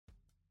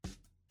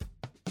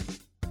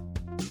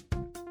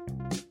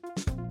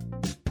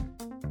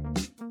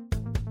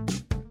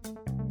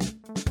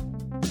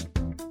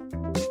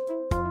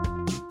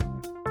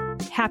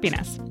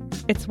Happiness.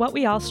 It's what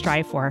we all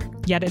strive for,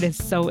 yet it is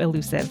so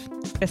elusive,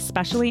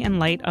 especially in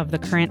light of the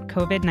current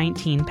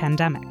COVID-19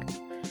 pandemic.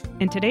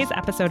 In today's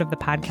episode of the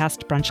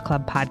Podcast Brunch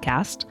Club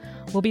podcast,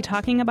 we'll be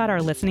talking about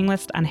our listening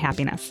list on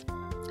happiness.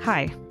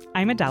 Hi,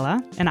 I'm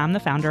Adela, and I'm the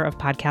founder of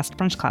Podcast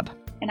Brunch Club.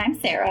 And I'm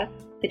Sarah,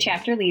 the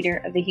chapter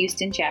leader of the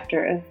Houston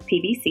chapter of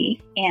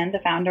PBC and the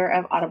founder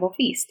of Audible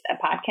Feast, a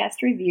podcast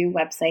review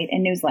website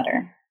and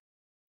newsletter.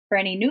 For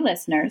any new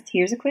listeners,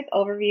 here's a quick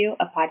overview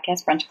of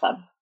Podcast Brunch Club.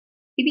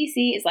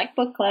 PBC is like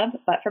book club,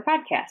 but for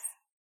podcasts.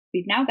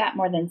 We've now got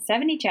more than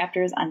 70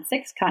 chapters on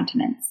 6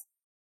 continents.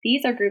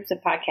 These are groups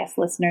of podcast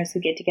listeners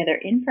who get together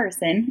in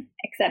person,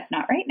 except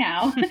not right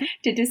now,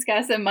 to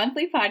discuss a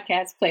monthly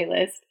podcast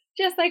playlist,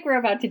 just like we're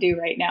about to do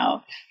right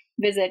now.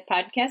 Visit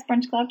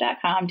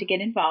podcastbrunchclub.com to get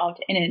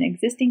involved in an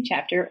existing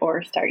chapter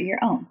or start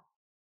your own.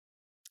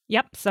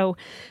 Yep. So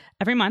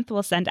every month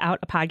we'll send out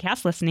a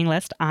podcast listening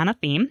list on a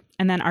theme,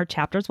 and then our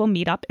chapters will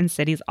meet up in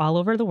cities all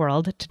over the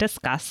world to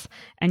discuss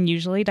and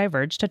usually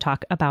diverge to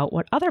talk about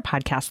what other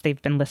podcasts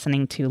they've been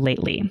listening to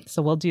lately.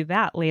 So we'll do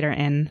that later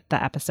in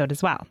the episode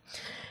as well.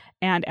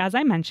 And as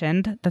I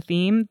mentioned, the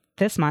theme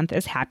this month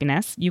is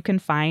happiness. You can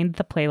find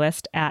the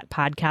playlist at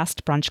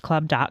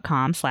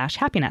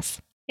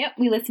podcastbrunchclub.com/happiness. Yep,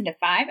 we listened to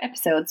 5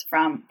 episodes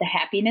from The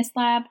Happiness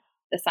Lab,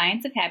 The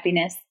Science of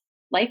Happiness,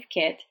 Life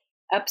Kit,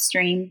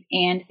 Upstream,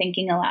 and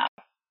Thinking Aloud.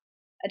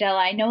 Adela,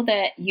 I know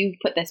that you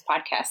put this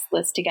podcast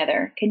list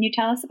together. Can you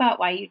tell us about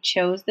why you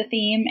chose the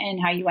theme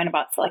and how you went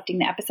about selecting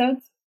the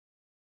episodes?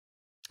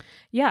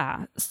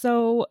 Yeah.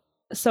 So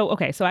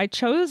I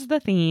chose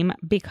the theme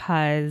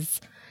because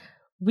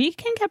we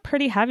can get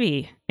pretty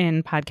heavy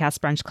in Podcast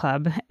Brunch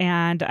Club.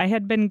 And I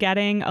had been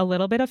getting a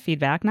little bit of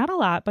feedback, not a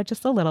lot, but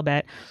just a little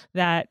bit,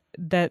 that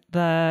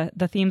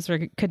the themes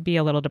could be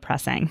a little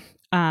depressing.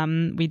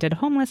 We did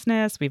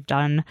homelessness, we've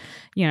done,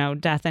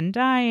 death and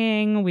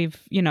dying.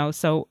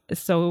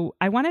 So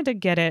I wanted to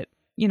get it,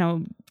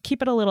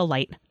 keep it a little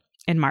light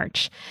in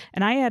March.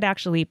 And I had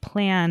actually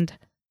planned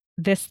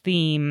this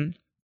theme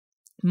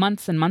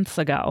months and months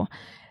ago,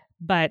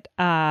 but,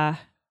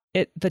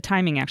 the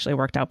timing actually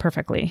worked out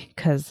perfectly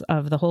because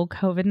of the whole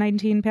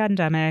COVID-19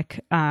 pandemic.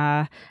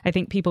 I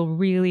think people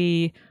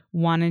really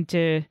wanted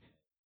to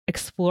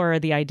explore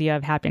the idea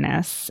of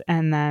happiness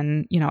and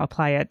then,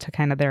 apply it to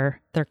kind of their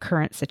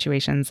current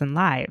situations and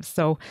lives.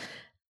 So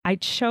I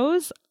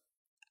chose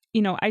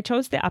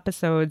the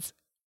episodes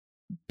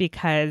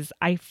because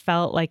I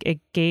felt like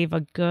it gave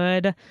a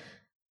good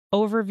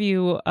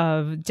overview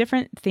of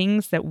different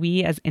things that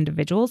we as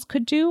individuals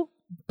could do.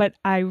 But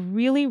I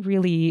really,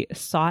 really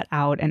sought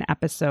out an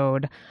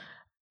episode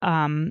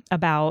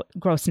about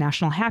gross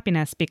national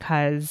happiness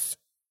because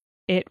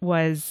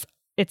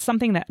it's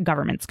something that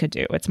governments could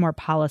do. It's more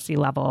policy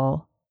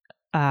level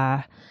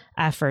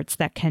efforts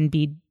that can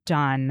be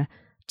done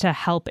to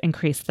help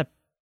increase the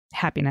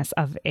happiness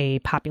of a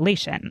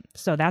population.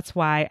 So that's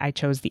why I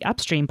chose the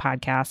Upstream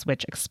podcast,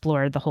 which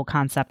explored the whole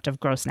concept of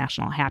gross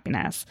national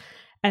happiness.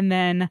 And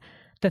then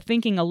the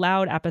Thinking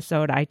Aloud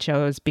episode I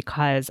chose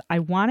because I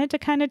wanted to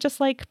kind of just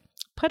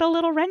put a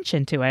little wrench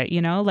into it,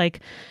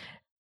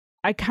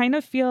 I kind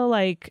of feel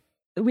like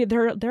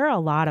there are a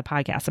lot of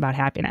podcasts about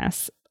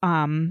happiness,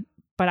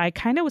 but I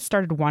kind of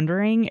started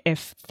wondering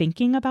if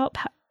thinking about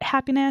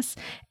happiness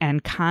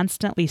and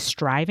constantly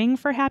striving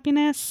for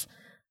happiness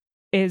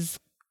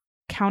is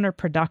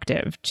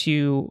counterproductive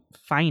to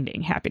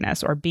finding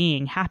happiness or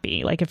being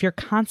happy. Like if you're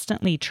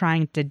constantly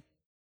trying to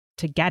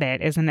get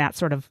it, isn't that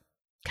sort of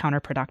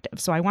counterproductive?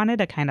 So I wanted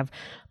to kind of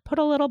put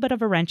a little bit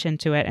of a wrench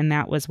into it, and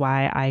that was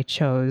why I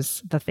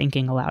chose the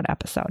Thinking Aloud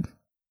episode.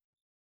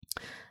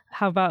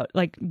 How about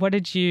what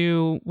did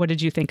you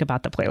think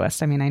about the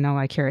playlist? I mean, I know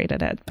I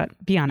curated it, but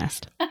be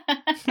honest.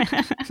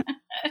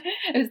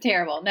 It was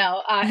terrible.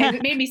 No,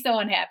 it made me so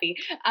unhappy.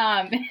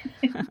 I'm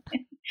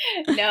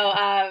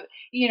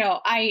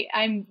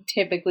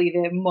typically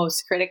the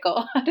most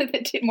critical out of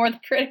the more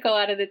critical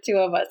out of the two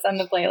of us on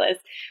the playlist,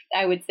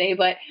 I would say,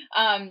 but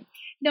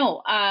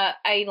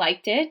I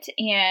liked it,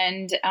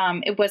 and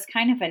it was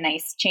kind of a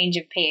nice change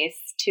of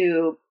pace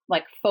to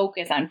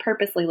focus on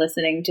purposely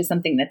listening to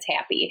something that's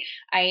happy.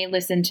 I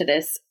listened to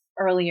this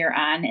earlier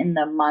on in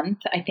the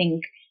month, I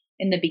think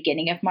in the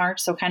beginning of March,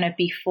 so kind of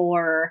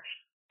before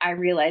I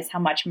realized how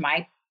much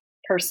my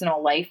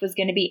personal life was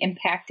going to be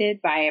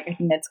impacted by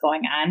everything that's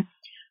going on.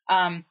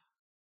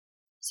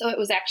 So it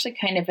was actually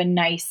kind of a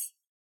nice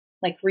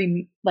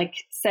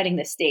setting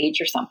the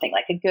stage or something,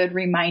 like a good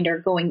reminder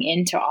going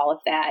into all of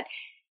that.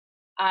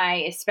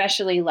 I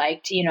especially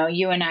liked,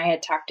 you and I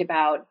had talked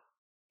about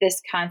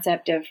this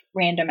concept of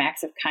random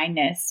acts of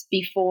kindness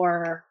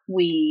before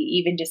we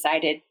even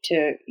decided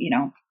to,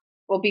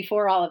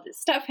 before all of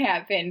this stuff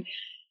happened.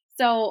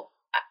 So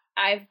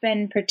I've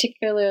been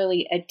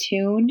particularly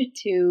attuned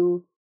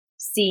to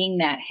seeing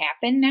that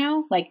happen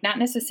now, not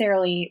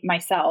necessarily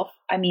myself.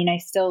 I mean, I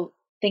still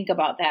think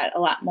about that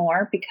a lot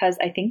more because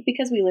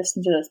we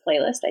listen to this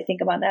playlist, I think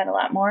about that a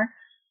lot more.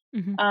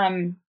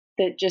 Mm-hmm.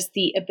 Just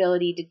the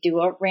ability to do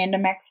a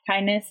random act of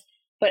kindness.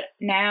 But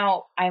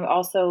now I'm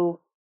also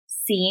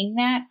seeing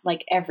that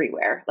like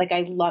everywhere. Like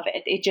I love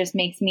it. It just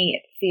makes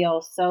me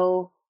feel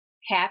so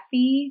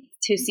happy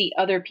to see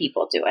other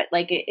people do it.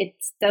 Like it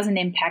doesn't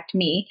impact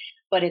me,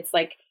 but it's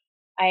like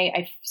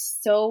I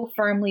so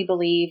firmly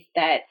believe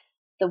that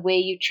the way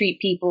you treat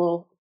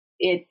people,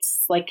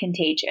 it's like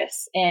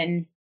contagious,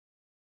 and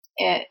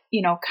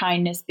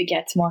kindness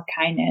begets more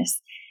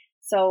kindness.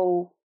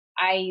 So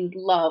I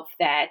love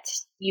that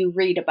you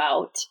read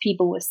about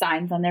people with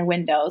signs on their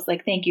windows,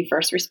 like thank you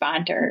first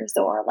responders,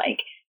 or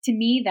like, to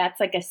me, that's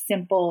like a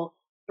simple,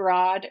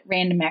 broad,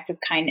 random act of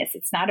kindness.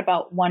 It's not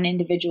about one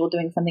individual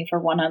doing something for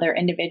one other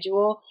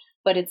individual,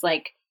 but it's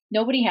like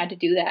nobody had to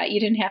do that. You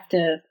didn't have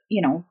to,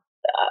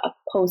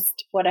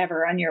 post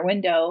whatever on your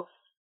window.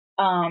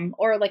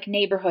 Or like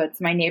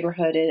neighborhoods. My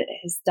neighborhood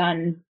has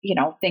done,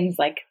 things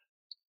like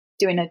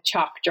doing a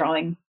chalk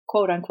drawing,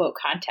 quote unquote,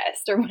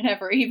 contest or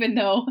whatever, even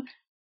though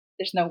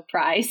there's no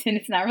prize and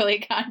it's not really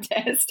a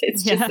contest.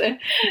 It's just a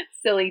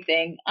silly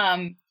thing.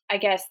 I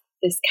guess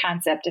this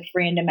concept of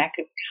random act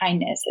of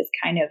kindness has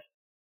kind of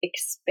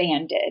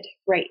expanded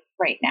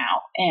right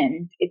now.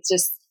 And it's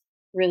just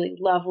really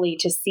lovely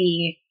to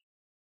see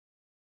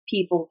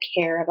people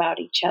care about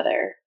each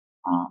other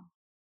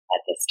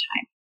at this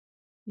time.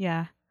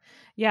 Yeah.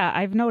 Yeah.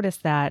 I've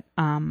noticed that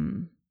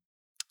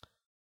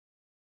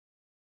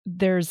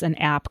there's an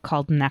app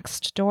called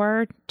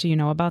Nextdoor. Do you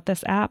know about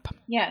this app?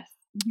 Yes.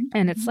 Mm-hmm.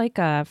 And it's like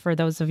for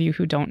those of you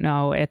who don't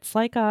know, it's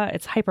like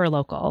it's hyper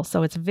local.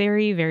 So it's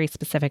very, very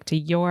specific to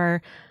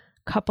your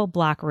couple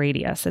block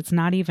radius. It's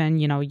not even,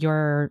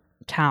 your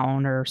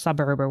town or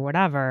suburb or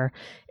whatever.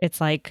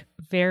 It's like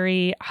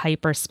very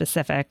hyper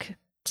specific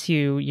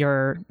to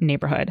your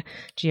neighborhood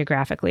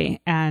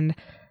geographically. And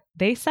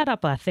they set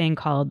up a thing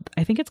called,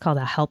 I think it's called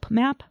a help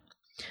map.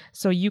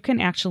 So you can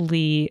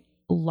actually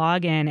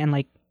log in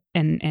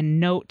and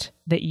note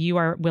that you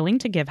are willing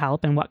to give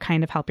help and what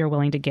kind of help you're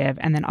willing to give.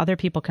 And then other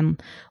people can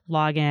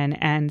log in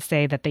and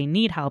say that they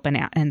need help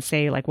and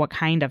say like what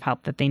kind of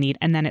help that they need.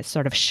 And then it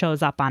sort of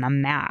shows up on a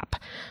map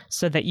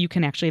so that you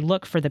can actually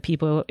look for the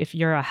people. If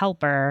you're a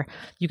helper,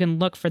 you can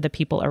look for the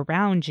people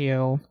around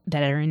you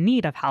that are in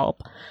need of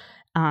help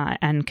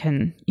and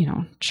can,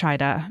 try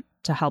to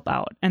help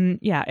out. And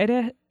yeah,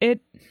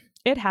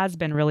 it has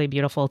been really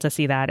beautiful to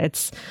see that.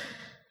 It's,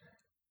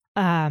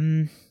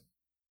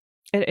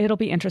 it'll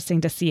be interesting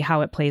to see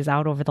how it plays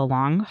out over the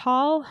long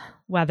haul,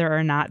 whether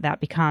or not that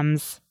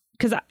becomes,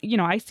 because,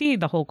 I see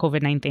the whole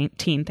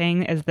COVID-19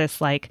 thing as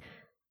this like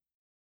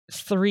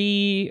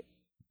 3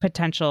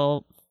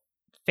 potential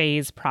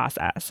phase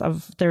process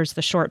of there's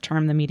the short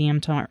term, the medium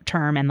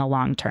term, and the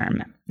long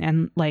term.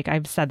 And like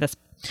I've said this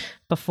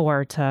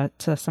before to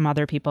some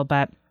other people,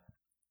 but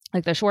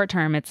like the short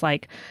term, it's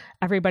like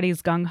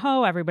everybody's gung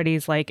ho.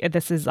 Everybody's like,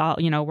 this is all,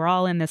 we're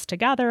all in this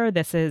together.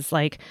 This is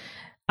like,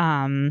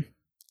 we're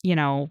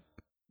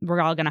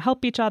all going to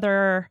help each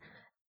other.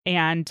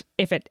 And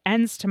if it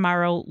ends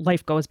tomorrow,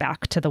 life goes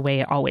back to the way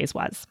it always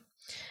was.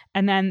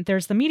 And then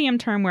there's the medium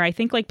term where I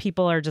think like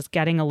people are just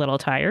getting a little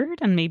tired,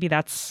 and maybe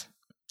that's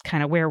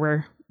kind of where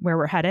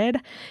we're headed.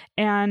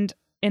 And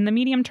in the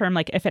medium term,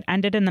 like if it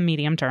ended in the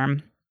medium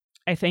term,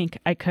 I think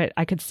I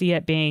could see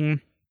it being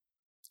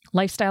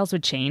lifestyles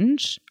would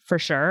change for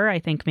sure. I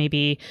think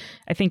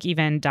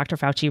even Dr.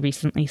 Fauci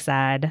recently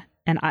said,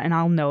 and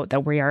I'll note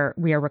that we are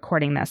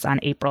recording this on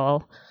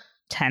April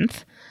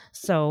 10th.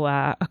 So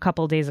a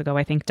couple of days ago,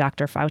 I think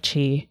Dr.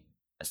 Fauci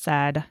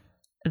said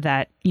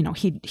that,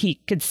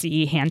 he could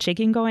see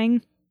handshaking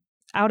going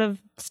out of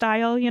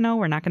style.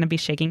 We're not going to be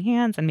shaking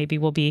hands, and maybe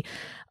we'll be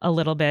a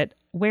little bit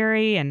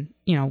wary, and,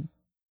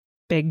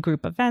 big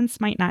group events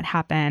might not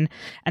happen.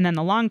 And then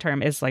the long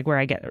term is like where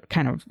I get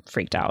kind of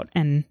freaked out.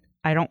 And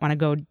I don't want to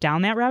go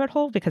down that rabbit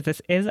hole because this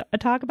is a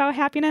talk about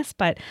happiness,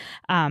 but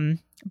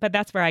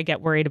that's where I get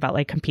worried about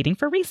like competing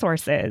for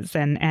resources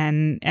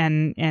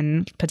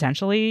and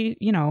potentially,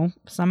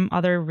 some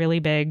other really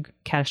big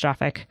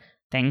catastrophic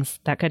things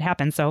that could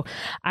happen. So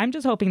I'm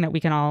just hoping that we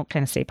can all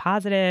kind of stay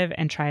positive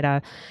and try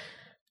to,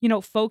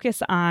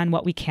 focus on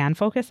what we can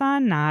focus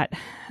on, not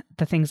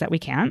the things that we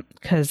can't.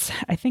 Because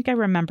I think I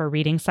remember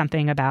reading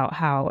something about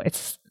how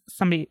it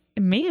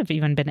may have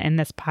even been in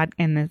this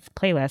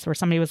playlist where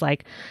somebody was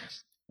like,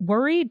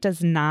 worry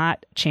does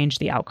not change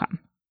the outcome.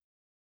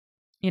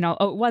 It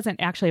wasn't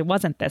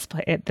this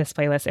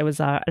playlist. It was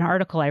an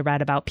article I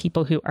read about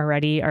people who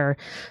already are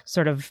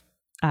sort of,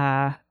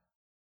 and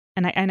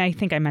I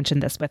think I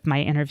mentioned this with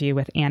my interview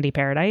with Andy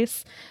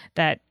Paradise,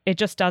 that it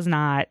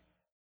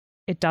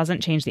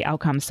doesn't change the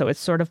outcome. So it's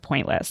sort of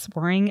pointless.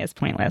 Worrying is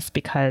pointless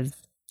because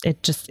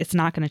it's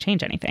not going to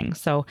change anything.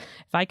 So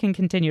if I can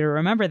continue to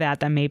remember that,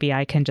 then maybe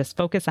I can just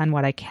focus on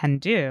what I can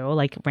do,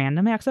 like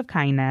random acts of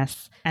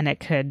kindness, and it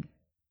could,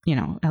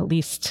 at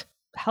least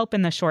help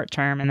in the short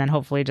term, and then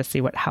hopefully just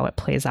see how it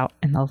plays out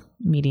in the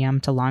medium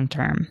to long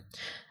term.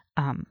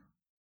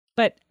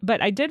 But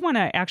I did want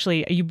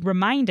to you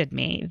reminded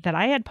me that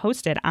I had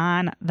posted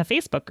on the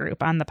Facebook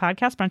group, on the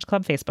Podcast Brunch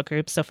Club Facebook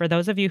group. So for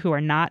those of you who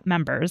are not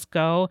members,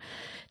 go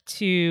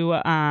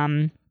to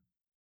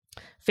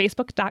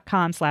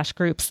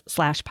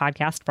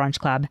facebook.com/groups/podcast brunch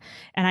club.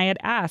 And I had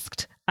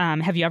asked,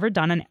 have you ever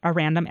done a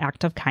random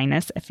act of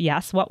kindness? If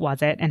yes, what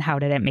was it? And how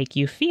did it make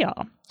you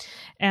feel?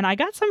 And I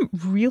got some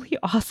really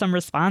awesome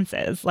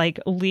responses. Like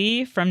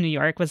Lee from New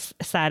York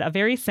said, a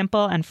very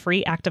simple and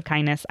free act of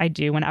kindness I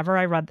do whenever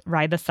I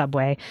ride the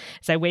subway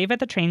is I wave at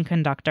the train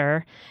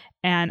conductor.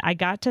 And I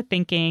got to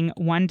thinking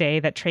one day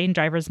that train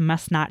drivers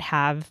must not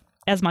have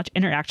as much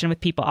interaction with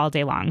people all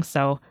day long.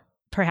 So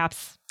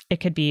perhaps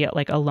it could be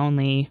like a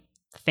lonely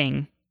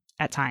thing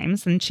at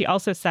times. And she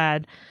also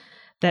said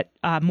that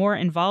a more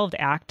involved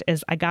act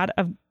is I got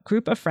a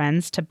group of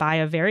friends to buy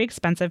a very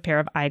expensive pair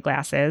of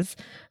eyeglasses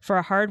for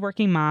a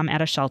hardworking mom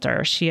at a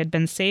shelter. She had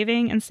been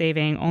saving and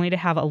saving only to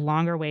have a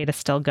longer way to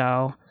still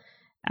go.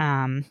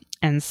 And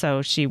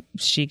so she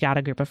got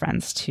a group of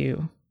friends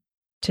to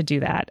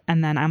do that.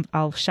 And then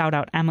I'll shout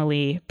out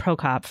Emily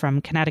Prokop from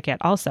Connecticut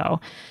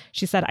also.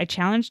 She said, I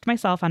challenged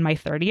myself on my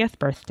 30th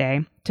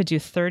birthday to do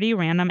 30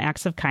 random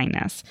acts of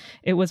kindness.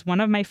 It was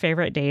one of my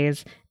favorite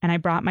days, and I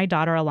brought my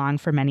daughter along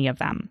for many of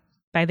them.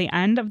 By the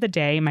end of the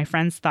day, my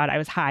friends thought I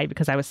was high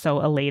because I was so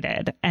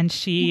elated. And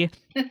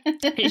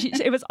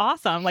it was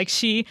awesome. Like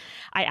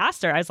I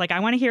asked her, I was like,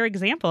 I want to hear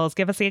examples.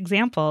 Give us the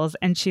examples.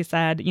 And she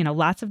said,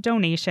 lots of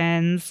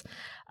donations,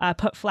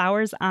 put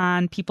flowers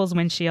on people's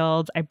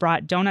windshields. I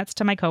brought donuts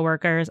to my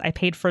coworkers. I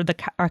paid for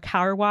our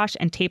car wash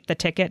and taped the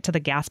ticket to the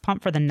gas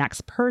pump for the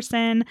next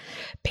person,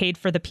 paid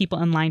for the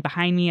people in line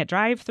behind me at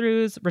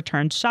drive-thrus,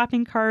 returned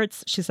shopping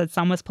carts. She said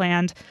some was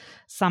planned,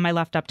 some I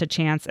left up to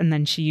chance, and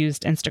then she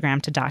used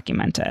Instagram to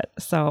document it.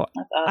 So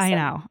that's awesome. I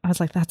know. I was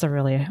like, that's a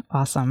really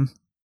awesome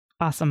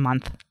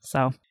month.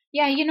 So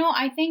yeah,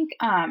 I think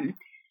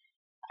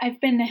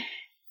I've been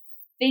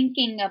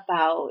thinking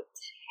about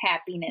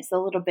happiness a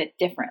little bit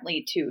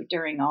differently too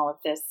during all of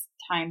this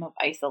time of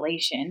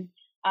isolation.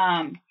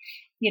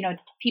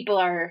 People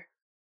are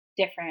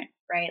different,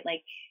 right?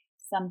 Like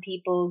some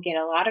people get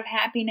a lot of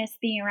happiness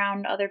being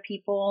around other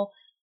people.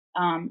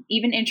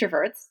 Even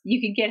introverts,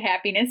 you can get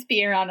happiness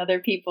being around other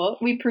people.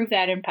 We prove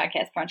that in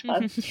Podcast Brunch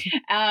Club.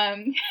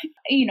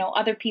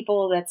 Other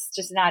people, that's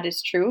just not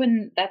as true,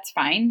 and that's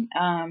fine.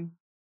 I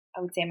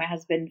would say my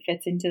husband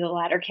fits into the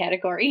latter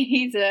category.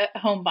 He's a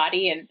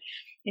homebody and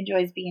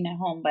enjoys being at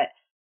home, but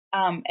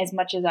as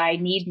much as I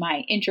need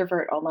my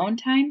introvert alone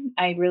time,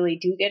 I really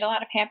do get a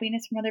lot of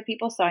happiness from other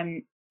people. So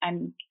I'm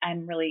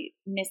really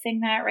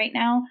missing that right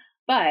now.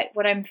 But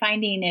what I'm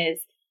finding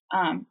is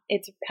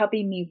it's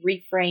helping me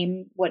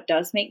reframe what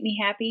does make me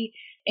happy,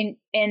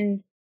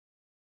 and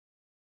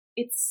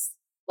it's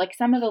like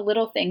some of the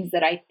little things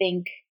that I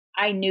think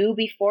I knew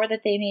before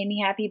that they made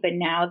me happy, but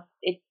now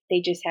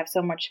they just have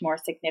so much more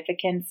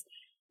significance.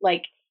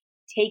 Like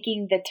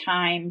taking the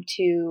time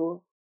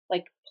to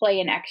like play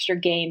an extra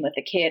game with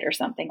a kid or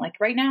something. Like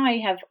right now I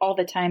have all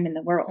the time in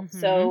the world. Mm-hmm.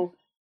 So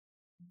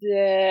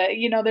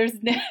there's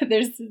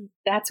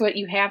that's what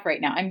you have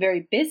right now. I'm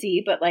very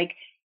busy, but like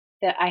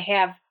I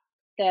have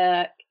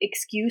the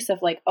excuse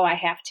of like, oh, I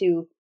have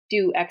to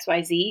do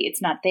XYZ.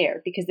 It's not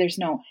there because there's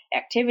no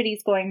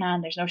activities going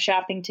on. There's no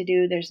shopping to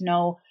do. There's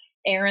no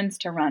errands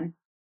to run.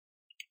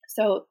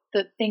 So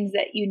the things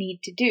that you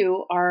need to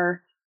do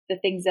are the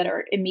things that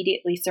are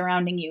immediately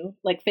surrounding you,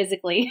 like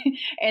physically,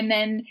 and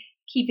then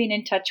keeping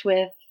in touch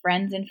with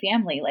friends and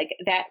family. Like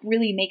that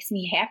really makes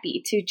me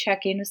happy to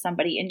check in with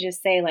somebody and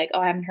just say like,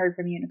 oh, I haven't heard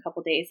from you in a couple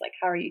of days. Like,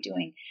 how are you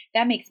doing?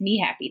 That makes me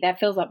happy. That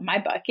fills up my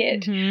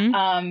bucket.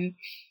 Mm-hmm.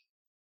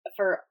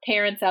 For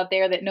parents out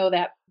there that know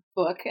that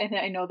book, and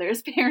I know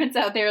there's parents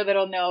out there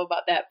that'll know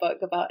about that book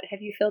about,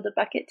 have you filled a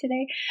bucket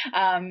today?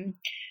 I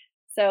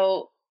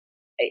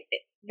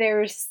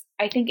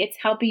think it's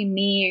helping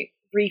me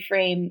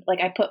reframe,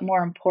 like I put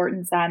more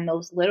importance on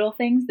those little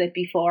things that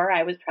before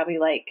I was probably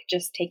like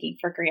just taking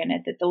for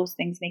granted that those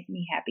things make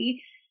me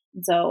happy.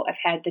 And so I've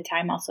had the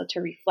time also to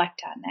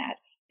reflect on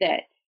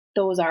that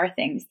those are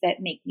things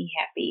that make me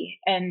happy.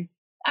 And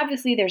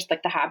obviously there's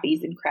like the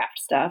hobbies and craft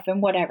stuff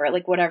and whatever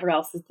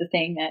else is the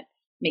thing that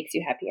makes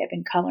you happy. I've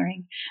been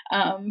coloring.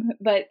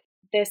 But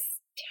this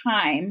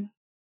time,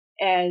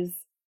 as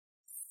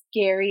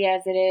scary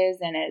as it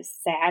is and as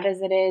sad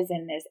as it is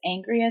and as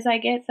angry as I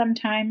get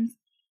sometimes,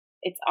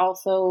 it's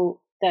also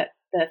that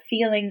the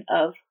feeling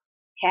of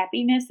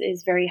happiness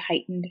is very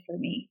heightened for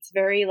me. It's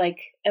very like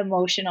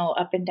emotional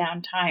up and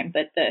down time,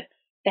 but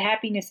the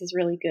happiness is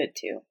really good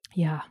too.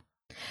 Yeah.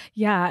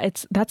 Yeah,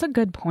 that's a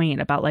good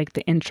point about like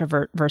the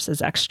introvert versus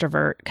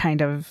extrovert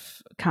kind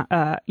of,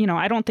 I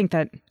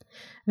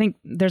think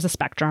there's a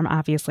spectrum.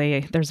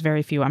 Obviously, there's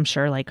very few, I'm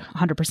sure, like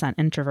 100%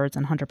 introverts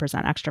and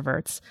 100%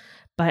 extroverts.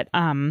 But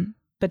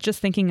just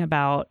thinking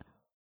about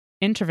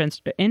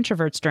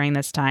introverts during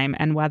this time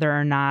and whether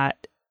or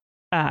not,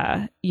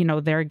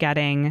 they're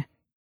getting,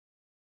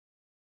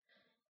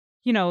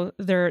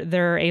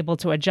 they're able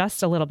to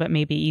adjust a little bit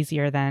maybe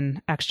easier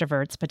than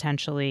extroverts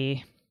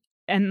potentially.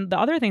 And the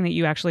other thing that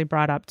you actually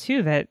brought up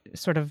too that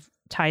sort of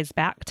ties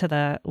back to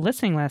the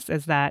listening list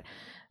is that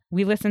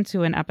we listened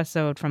to an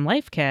episode from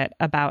Life Kit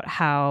about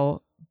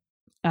how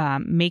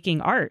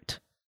making art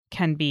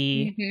can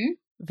be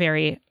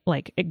very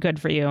like good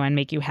for you and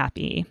make you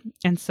happy.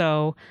 And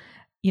so,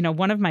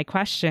 one of my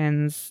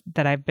questions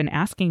that I've been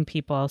asking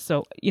people,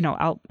 so,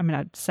 I'm going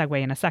to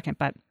segue in a second,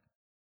 but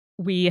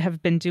we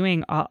have been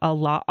doing a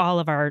lot, all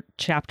of our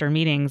chapter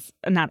meetings,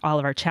 not all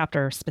of our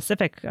chapter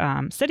specific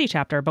city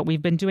chapter, but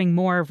we've been doing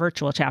more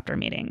virtual chapter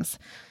meetings.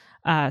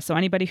 So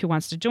anybody who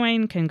wants to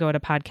join can go to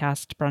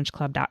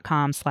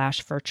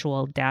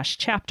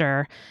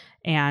podcastbrunchclub.com/virtual-chapter.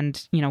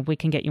 And, we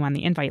can get you on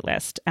the invite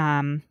list.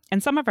 And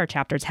some of our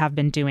chapters have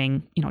been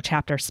doing,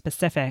 chapter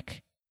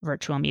specific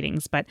virtual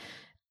meetings, but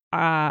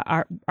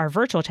our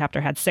virtual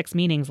chapter had 6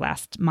 meetings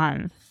last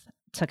month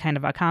to kind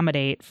of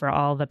accommodate for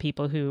all the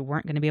people who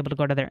weren't going to be able to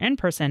go to their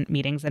in-person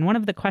meetings. And one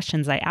of the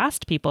questions I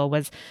asked people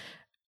was,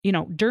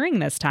 during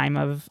this time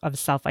of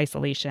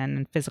self-isolation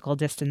and physical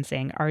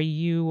distancing,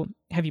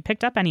 have you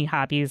picked up any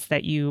hobbies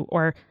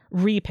or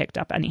re-picked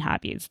up any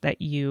hobbies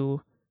that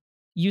you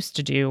used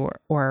to do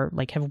or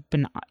like have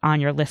been on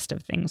your list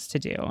of things to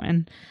do?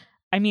 And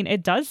I mean,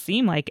 it does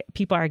seem like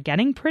people are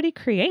getting pretty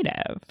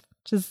creative,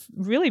 which is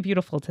really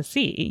beautiful to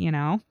see,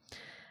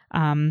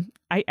 I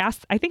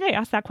think I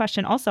asked that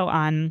question also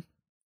on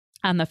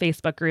the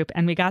Facebook group,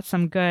 and we got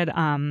some good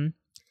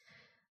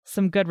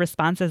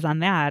responses on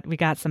that. We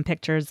got some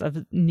pictures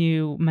of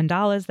new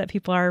mandalas that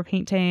people are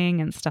painting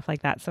and stuff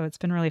like that. So it's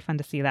been really fun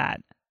to see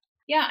that.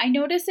 Yeah, I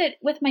notice it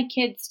with my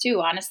kids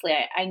too. Honestly,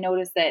 I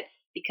notice that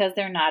because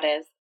they're not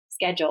as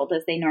scheduled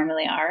as they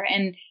normally are.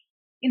 And,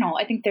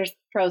 I think there's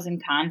pros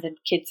and cons, and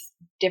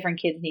different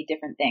kids need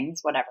different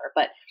things, whatever.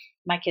 But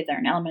my kids are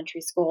in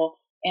elementary school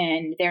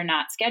and they're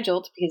not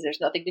scheduled because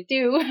there's nothing to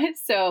do.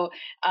 So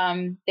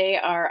I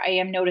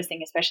am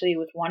noticing, especially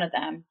with one of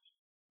them,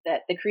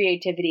 that the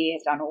creativity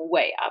has gone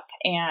way up,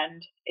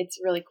 and it's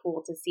really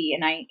cool to see.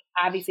 And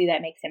obviously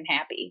that makes him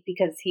happy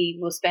because he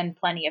will spend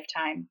plenty of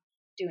time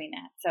doing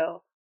that.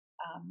 So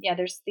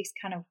there's these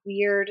kind of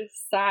weird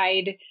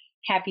side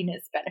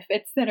happiness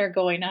benefits that are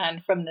going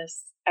on from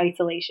this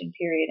isolation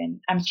period.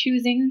 And I'm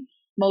choosing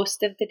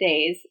most of the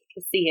days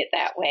to see it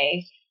that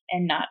way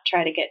and not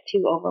try to get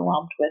too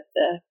overwhelmed with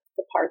the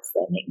parts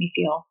that make me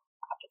feel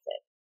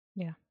opposite.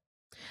 Yeah.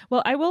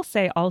 Well, I will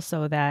say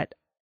also that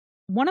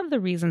one of the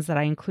reasons that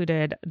I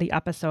included the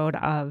episode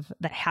of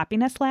the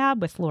Happiness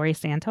Lab with Lori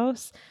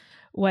Santos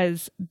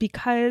was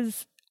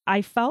because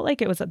I felt like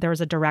there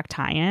was a direct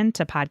tie-in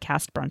to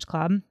Podcast Brunch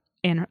Club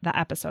in the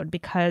episode,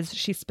 because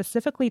she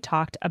specifically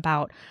talked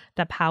about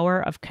the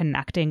power of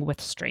connecting with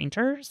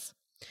strangers.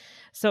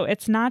 So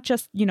it's not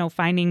just,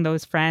 finding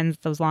those friends,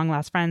 those long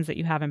lost friends that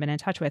you haven't been in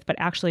touch with, but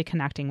actually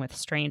connecting with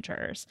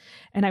strangers.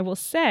 And I will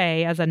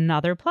say, as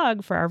another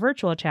plug for our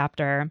virtual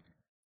chapter,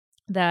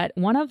 that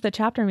one of the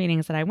chapter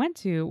meetings that I went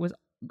to was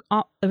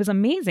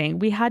amazing.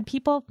 We had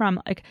people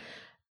from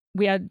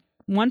we had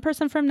one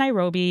person from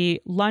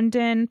Nairobi,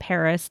 London,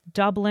 Paris,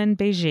 Dublin,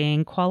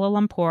 Beijing, Kuala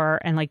Lumpur,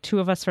 and 2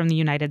 of us from the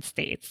United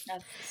States.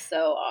 That's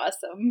so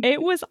awesome.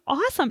 It was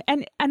awesome.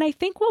 And I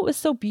think what was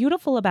so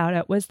beautiful about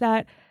it was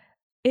that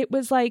it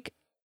was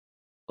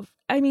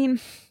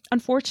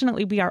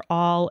unfortunately, we are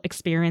all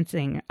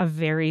experiencing a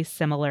very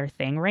similar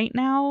thing right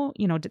now,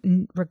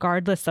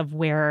 regardless of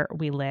where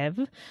we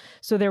live.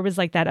 So there was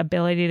that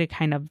ability to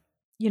kind of,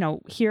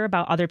 hear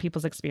about other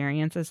people's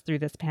experiences through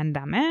this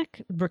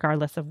pandemic,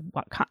 regardless of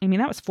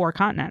that was 4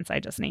 continents I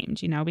just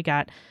named. We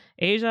got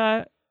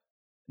Asia,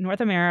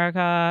 North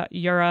America,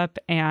 Europe,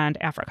 and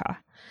Africa.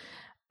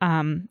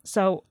 And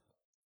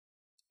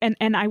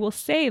I will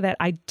say that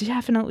I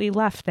definitely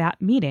left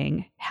that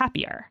meeting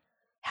happier,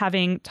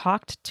 having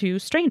talked to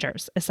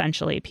strangers,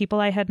 essentially, people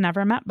I had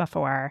never met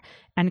before,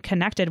 and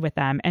connected with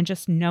them, and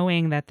just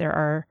knowing that there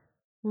are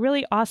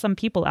really awesome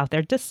people out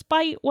there,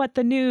 despite what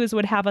the news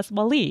would have us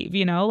believe.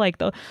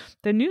 The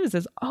news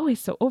is always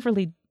so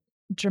overly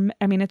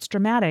it's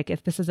dramatic.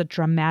 If this is a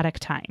dramatic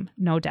time,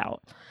 no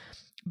doubt.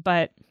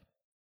 But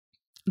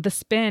the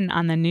spin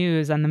on the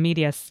news, on the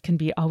media, can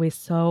be always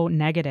so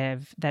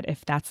negative that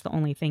if that's the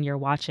only thing you're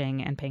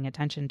watching and paying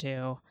attention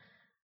to,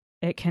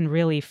 it can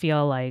really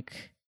feel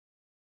like,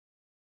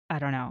 I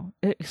don't know,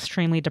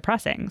 extremely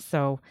depressing.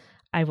 So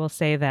I will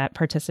say that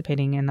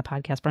participating in the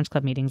Podcast Brunch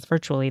Club meetings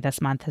virtually this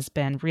month has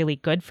been really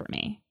good for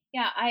me.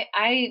 Yeah,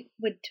 I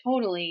would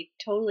totally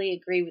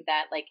agree with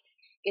that.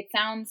 It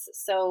sounds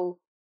so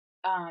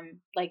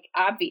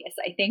obvious,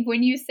 I think,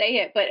 when you say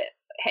it, but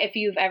if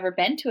you've ever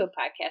been to a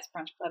Podcast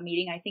Brunch Club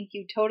meeting, I think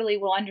you totally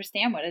will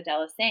understand what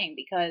Adele is saying,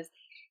 because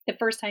the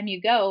first time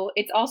you go,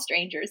 it's all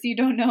strangers. You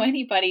don't know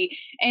anybody.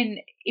 And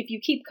if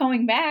you keep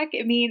going back,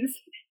 it means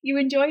you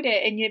enjoyed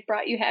it and it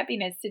brought you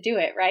happiness to do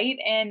it, right?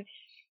 And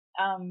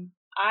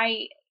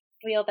I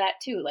feel that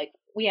too.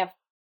 We have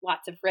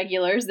lots of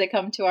regulars that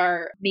come to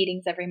our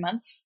meetings every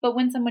month. But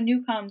when someone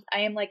new comes, I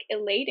am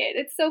elated.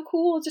 It's so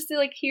cool just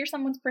to hear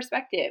someone's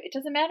perspective. It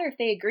doesn't matter if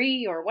they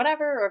agree or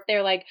whatever, or if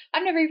they're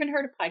I've never even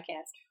heard a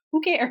podcast.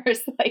 Who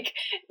cares?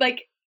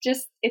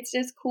 It's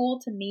just cool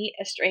to meet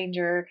a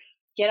stranger,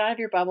 get out of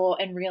your bubble,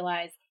 and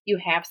realize you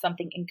have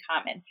something in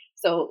common.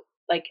 So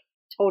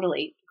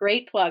totally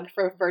great plug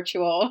for for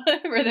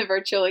the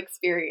virtual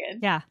experience.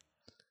 Yeah.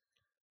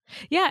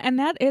 Yeah, and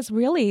that is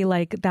really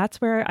like that's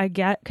where I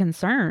get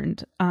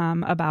concerned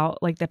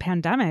about like the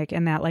pandemic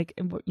and that like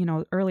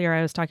earlier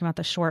I was talking about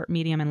the short,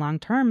 medium, and long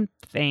term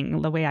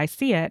thing, the way I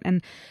see it,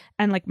 and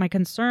like my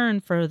concern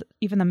for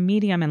even the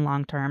medium and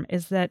long term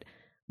is that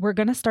we're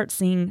going to start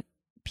seeing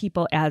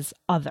people as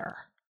other,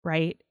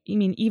 right? I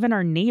mean, even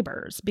our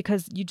neighbors,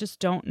 because you just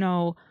don't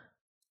know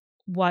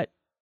what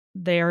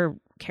they're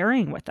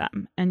carrying with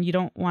them, and you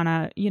don't want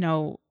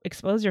to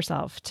expose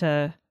yourself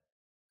to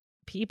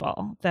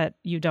people that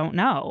you don't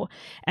know.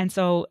 And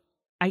so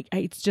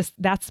it's just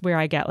that's where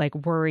I get like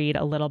worried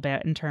a little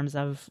bit in terms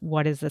of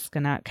what is this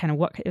gonna kind of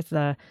what is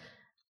the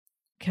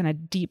kind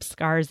of deep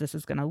scars this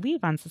is gonna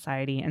leave on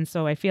society. And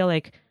so I feel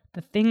like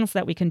the things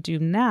that we can do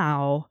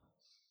now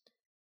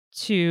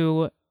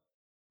to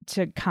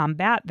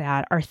combat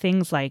that are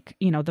things like,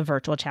 the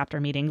virtual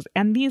chapter meetings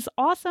and these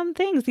awesome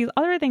things, these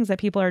other things that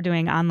people are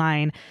doing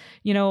online.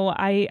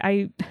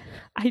 I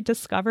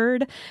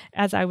discovered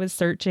as I was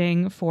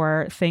searching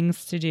for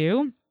things to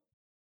do,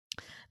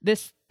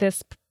 this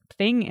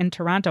thing in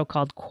Toronto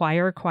called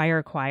Choir,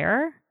 Choir,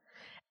 Choir.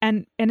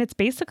 And it's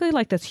basically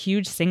like this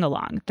huge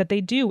sing-along that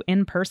they do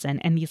in person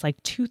in these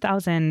like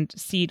 2,000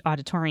 seat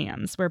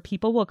auditoriums where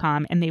people will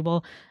come and they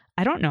will,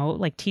 I don't know,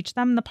 like teach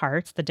them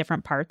the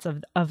different parts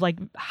of like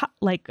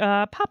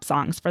pop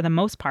songs for the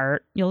most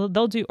part.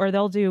 They'll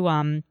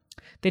do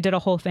they did a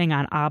whole thing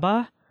on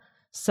ABBA.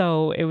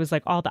 So it was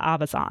like all the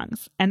ABBA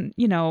songs. And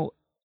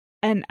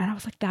and I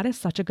was like, that is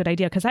such a good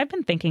idea, because I've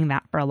been thinking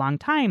that for a long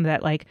time,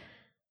 that like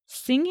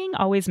singing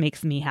always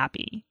makes me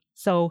happy.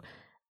 So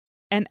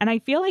and I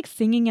feel like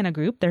singing in a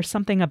group, there's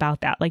something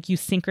about that. Like you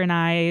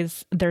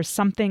synchronize, there's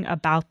something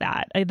about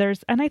that.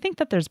 And I think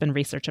that there's been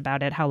research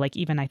about it, how like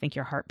even I think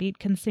your heartbeat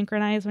can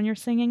synchronize when you're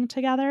singing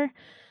together.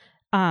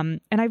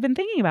 And I've been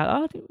thinking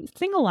about,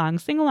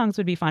 sing-alongs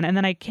would be fun. And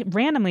then I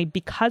randomly,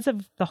 because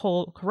of the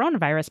whole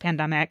coronavirus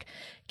pandemic,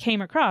 came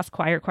across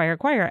Choir, Choir,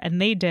 Choir,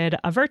 and they did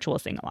a virtual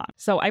sing-along.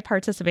 So I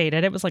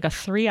participated. It was like a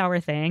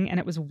 3-hour thing, and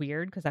it was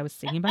weird because I was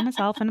singing by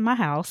myself in my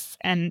house,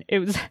 and it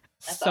was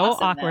so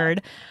awesome,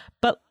 awkward,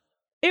 but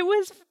it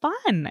was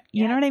fun.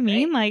 You know what I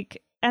mean? Great.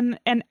 Like, and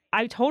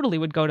I totally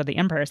would go to the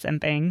in-person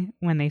thing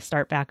when they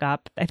start back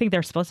up. I think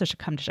they're supposed to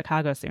come to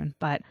Chicago soon,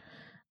 but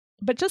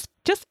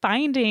just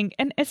finding,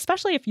 and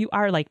especially if you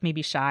are like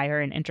maybe shy or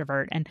an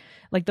introvert, and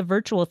like the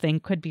virtual thing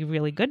could be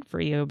really good for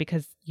you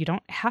because you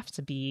don't have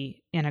to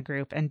be in a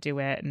group and do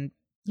it and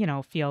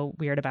feel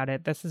weird about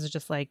it. This is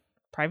just like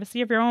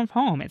privacy of your own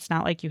home. It's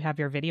not like you have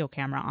your video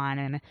camera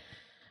on,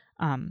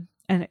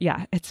 and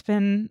yeah, it's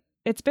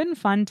been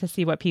fun to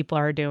see what people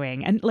are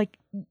doing. And like,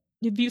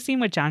 have you seen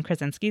what John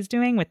Krasinski's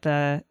doing with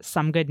the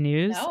Some Good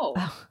News?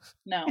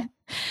 No.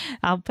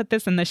 I'll put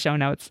this in the show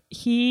notes.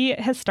 He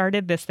has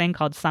started this thing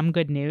called Some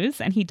Good News,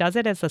 and he does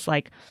it as this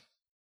like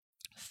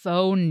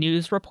faux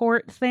news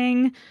report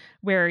thing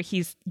where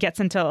he gets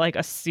into like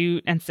a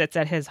suit and sits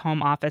at his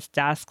home office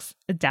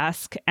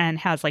desk and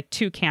has like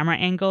 2 camera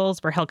angles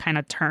where he'll kind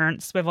of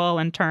swivel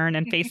and turn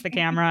and face the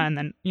camera and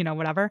then,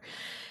 whatever.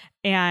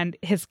 And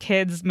his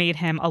kids made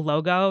him a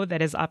logo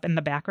that is up in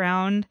the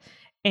background.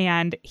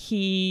 And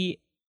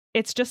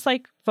it's just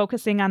like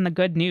focusing on the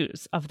good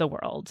news of the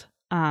world,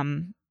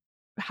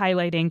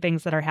 highlighting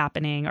things that are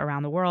happening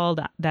around the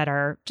world that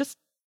are just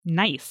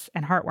nice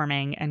and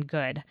heartwarming and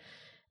good.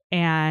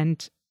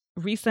 And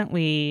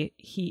recently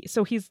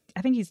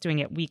I think he's doing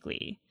it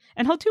weekly,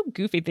 and he'll do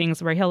goofy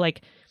things where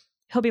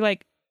he'll be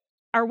like,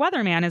 our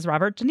weatherman is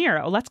Robert De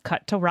Niro. Let's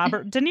cut to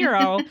Robert De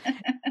Niro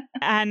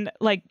and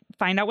like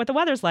find out what the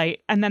weather's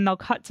like. And then they'll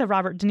cut to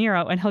Robert De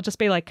Niro and he'll just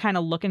be like kind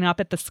of looking up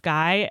at the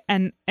sky,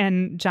 and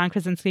John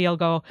Krasinski will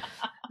go,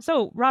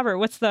 so Rob,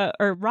 what's the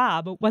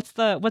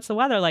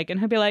weather like? And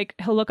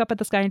he'll look up at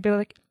the sky and be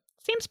like,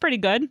 seems pretty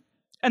good.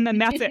 And then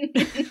that's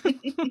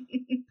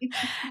it.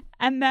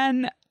 And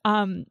then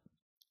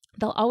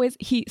they'll always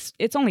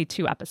it's only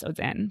 2 episodes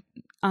in.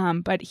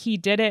 But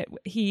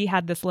he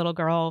had this little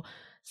girl,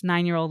 this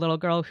 9-year-old little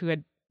girl who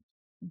had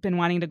been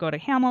wanting to go to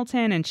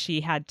Hamilton, and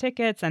she had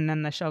tickets, and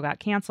then the show got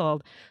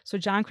canceled. So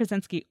John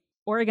Krasinski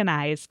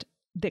organized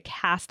the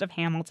cast of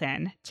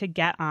Hamilton to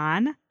get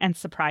on and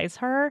surprise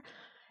her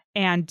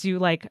and do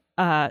like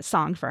a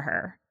song for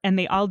her. And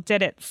they all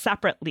did it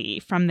separately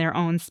from their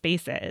own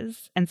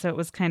spaces. And so it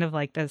was kind of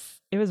like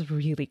this, it was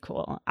really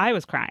cool. I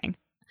was crying.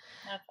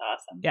 That's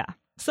awesome. Yeah.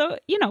 So,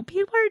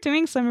 people are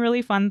doing some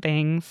really fun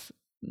things,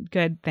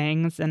 good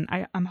things. And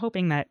I'm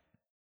hoping that,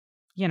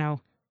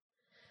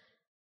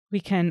 we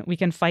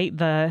can fight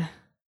the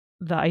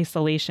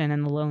isolation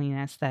and the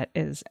loneliness that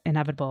is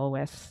inevitable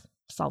with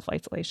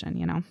self-isolation,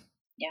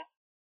 Yeah.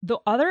 The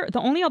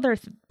only other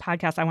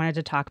podcast I wanted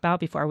to talk about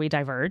before we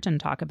diverge and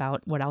talk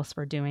about what else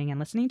we're doing and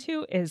listening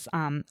to is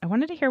I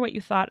wanted to hear what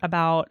you thought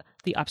about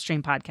the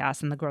Upstream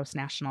podcast and the gross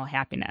national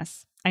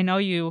happiness. I know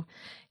you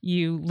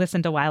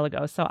listened a while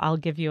ago, so I'll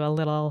give you a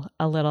little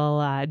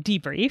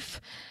debrief.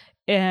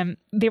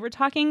 They were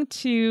talking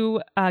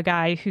to a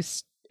guy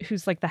who's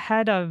like the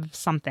head of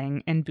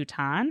something in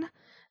Bhutan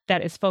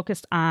that is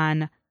focused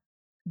on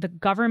the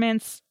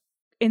government's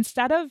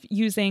instead of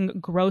using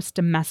gross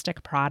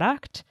domestic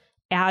product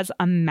as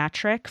a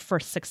metric for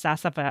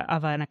success of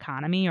an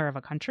economy or of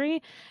a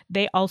country,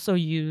 they also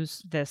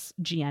use this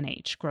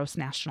GNH, gross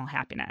national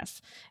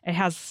happiness. It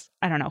has,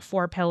 I don't know,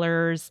 4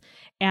 pillars.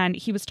 And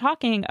he was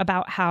talking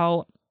about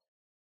how,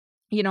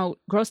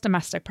 gross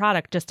domestic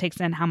product just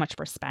takes in how much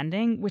we're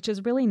spending, which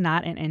is really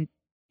not an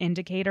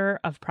indicator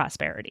of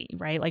prosperity,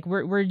 right? Like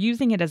we're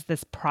using it as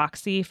this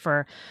proxy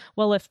for,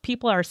 well, if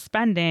people are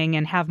spending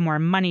and have more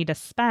money to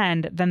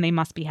spend, then they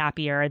must be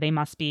happier. They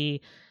must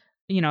be,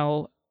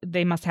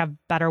 they must have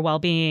better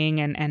well-being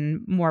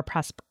and more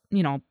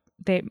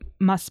they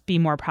must be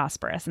more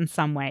prosperous in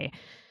some way.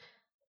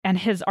 And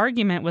his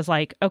argument was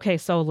like, okay,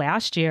 so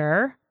last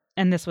year,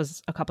 and this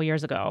was a couple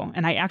years ago,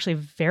 and I actually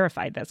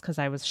verified this because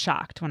I was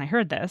shocked when I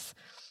heard this,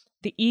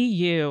 the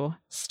EU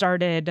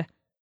started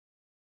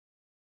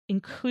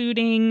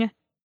including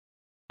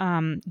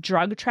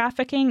drug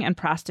trafficking and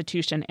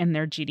prostitution in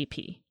their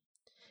GDP.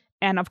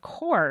 And of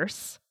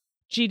course,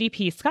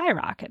 GDP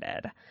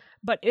skyrocketed.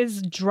 But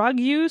is drug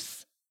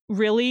use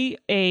really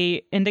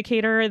a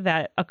indicator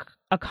that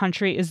a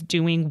country is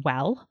doing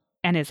well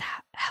and is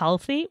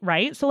healthy,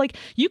 right? So like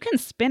you can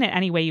spin it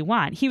any way you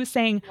want. He was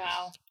saying,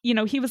 wow.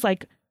 He was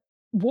like,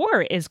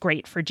 war is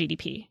great for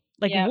GDP.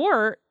 Like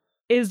war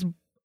is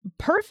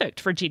perfect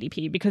for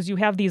GDP because you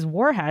have these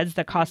warheads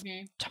that cost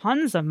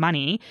tons of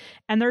money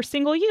and they're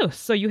single use.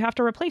 So you have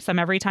to replace them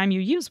every time you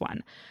use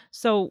one.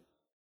 So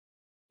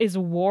is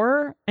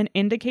war an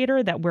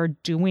indicator that we're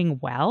doing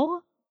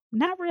well?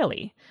 Not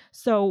really.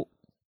 So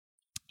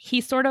he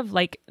sort of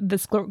like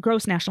this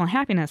gross national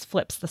happiness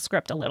flips the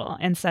script a little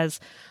and says,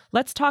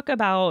 let's talk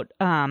about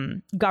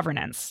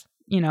governance,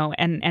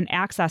 and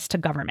access to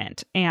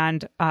government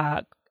and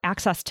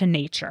access to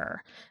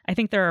nature. I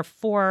think there are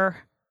four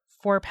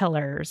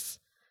pillars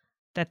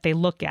that they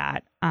look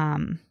at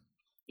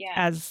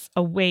as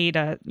a way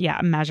to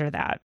measure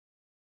that.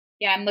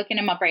 Yeah, I'm looking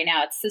them up right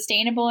now. It's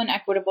sustainable and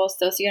equitable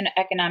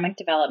socioeconomic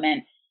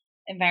development,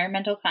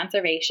 environmental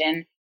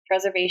conservation,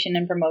 preservation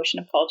and promotion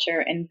of culture,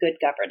 and good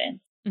governance.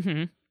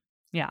 Mm-hmm.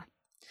 Yeah.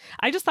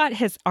 I just thought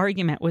his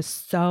argument was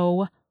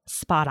so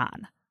spot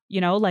on.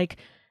 Like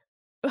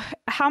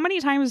how many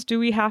times do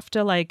we have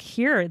to like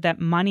hear that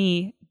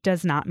money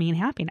does not mean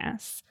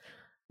happiness?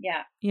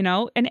 Yeah.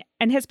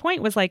 And his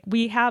point was like,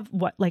 we have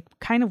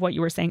kind of what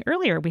you were saying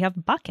earlier, we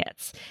have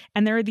buckets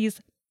and there are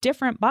these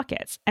different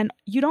buckets and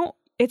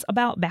it's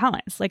about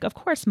balance. Like, of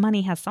course,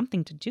 money has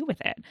something to do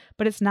with it,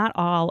 but it's not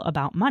all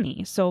about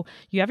money. So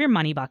you have your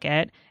money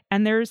bucket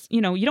and there's,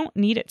 you don't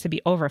need it to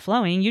be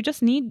overflowing. You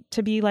just need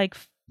to be like,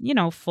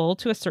 full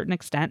to a certain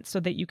extent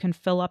so that you can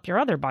fill up your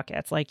other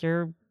buckets, like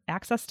your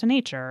access to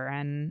nature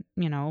and,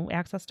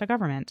 access to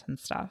government and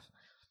stuff.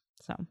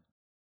 So.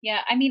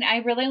 Yeah, I mean, I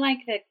really like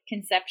that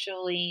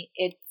conceptually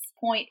its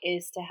point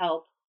is to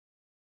help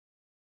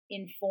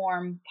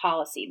inform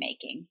policy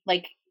making.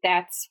 Like,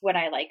 that's what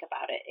I like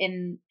about it.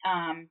 And,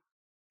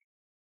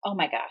 oh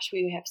my gosh,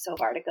 we have so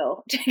far to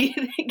go to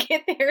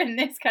get there in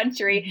this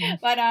country. Mm-hmm.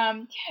 But,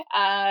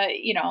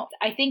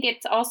 I think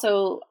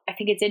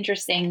it's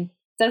interesting.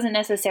 It doesn't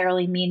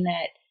necessarily mean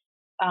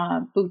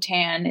that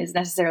Bhutan is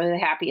necessarily the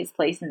happiest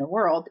place in the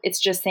world. It's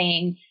just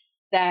saying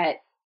that,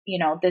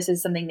 this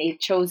is something they've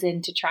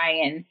chosen to try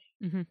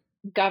and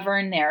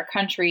govern their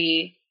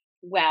country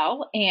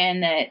well.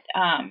 And that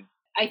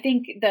I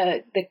think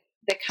the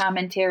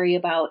commentary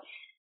about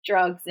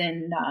drugs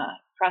and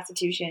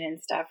prostitution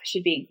and stuff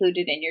should be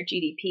included in your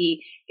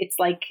GDP. It's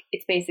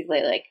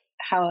basically like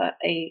how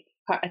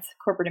it's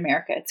corporate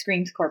America. It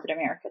screams corporate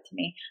America to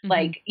me. Mm-hmm.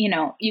 Like,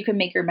 you can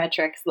make your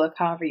metrics look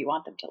however you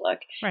want them to look.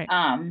 Right.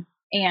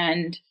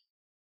 And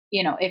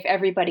if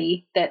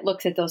everybody that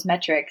looks at those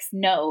metrics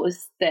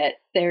knows that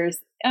there's,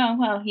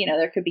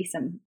 there could be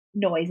some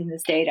noise in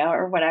this data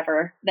or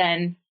whatever,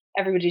 then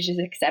everybody just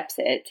accepts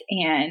it.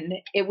 And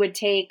it would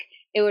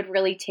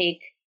really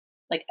take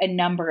like a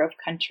number of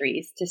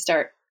countries to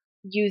start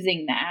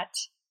using that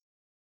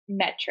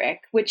metric,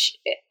 which,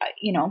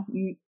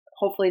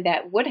 hopefully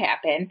that would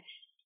happen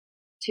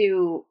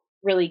to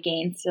really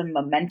gain some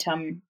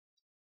momentum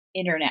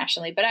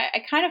internationally. But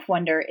I kind of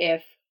wonder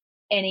if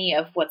any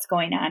of what's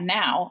going on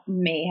now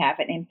may have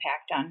an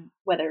impact on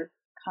whether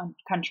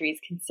countries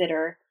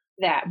consider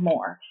that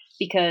more,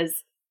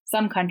 because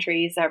some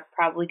countries are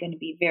probably going to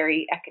be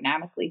very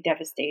economically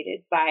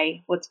devastated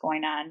by what's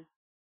going on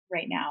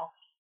right now,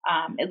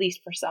 at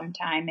least for some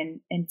time.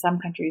 And some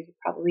countries would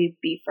probably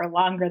be for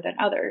longer than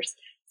others.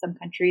 Some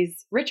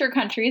countries, richer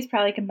countries,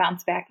 probably can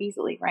bounce back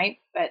easily, right?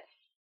 But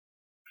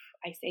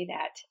I say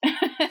that.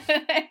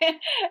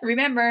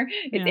 Remember,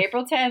 it's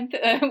April 10th.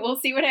 We'll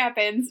see what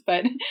happens.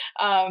 But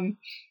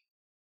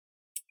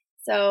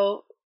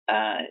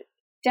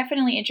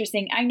definitely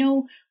interesting. I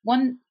know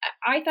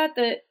I thought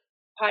the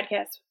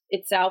podcast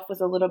itself was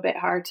a little bit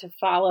hard to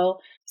follow.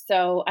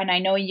 So, and I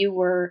know you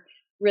were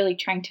really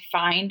trying to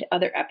find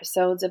other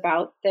episodes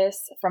about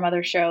this from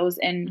other shows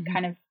and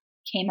kind of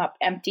came up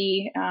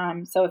empty.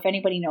 So if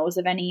anybody knows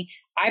of any,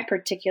 I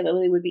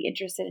particularly would be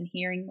interested in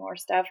hearing more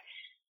stuff.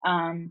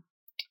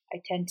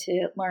 I tend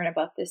to learn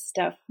about this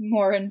stuff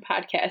more in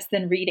podcasts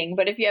than reading.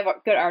 But if you have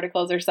good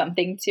articles or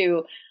something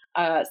to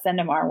send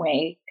them our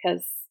way,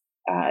 because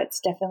it's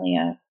definitely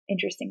a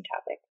interesting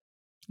topic.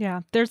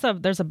 Yeah,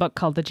 there's a book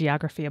called The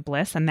Geography of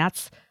Bliss, and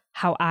that's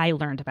how I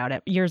learned about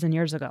it. Years and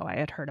years ago, I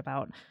had heard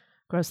about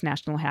gross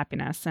national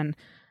happiness, and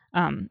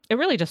it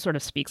really just sort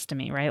of speaks to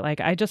me, right?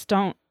 Like I just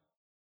don't.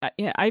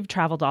 I've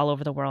traveled all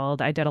over the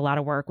world. I did a lot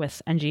of work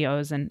with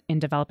NGOs and in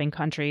developing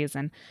countries,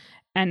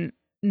 and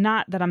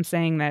not that I'm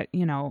saying that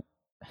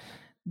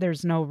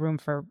there's no room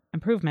for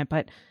improvement,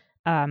 but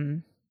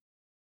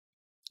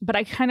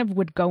I kind of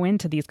would go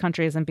into these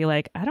countries and be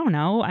like, I don't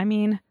know. I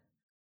mean,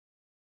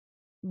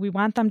 we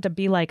want them to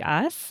be like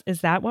us.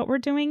 Is that what we're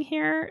doing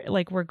here?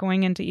 Like we're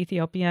going into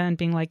Ethiopia and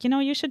being like,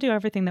 you should do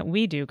everything that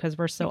we do because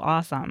we're so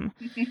awesome.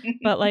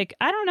 But like,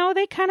 I don't know,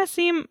 they kind of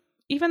seem,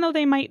 even though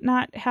they might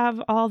not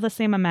have all the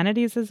same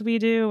amenities as we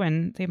do,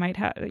 and they might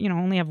have,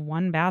 only have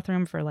one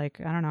bathroom for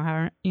like, I don't know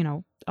how,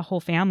 a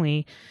whole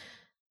family,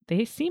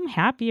 they seem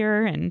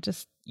happier and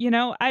just,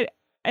 I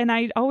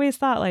always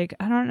thought like,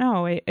 I don't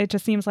know, it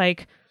just seems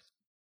like,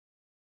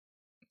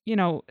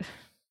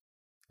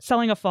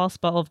 selling a false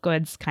bill of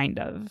goods kind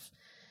of.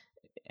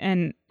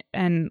 And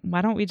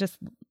why don't we just,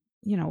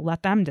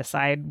 let them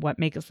decide what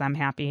makes them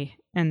happy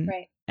and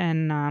Right.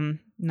 and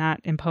not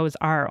impose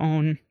our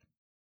own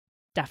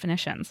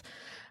definitions.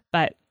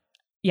 But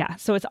yeah,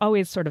 so it's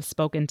always sort of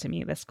spoken to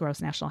me, this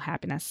gross national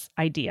happiness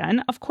idea.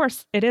 And of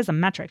course it is a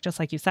metric, just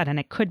like you said, and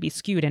it could be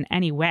skewed in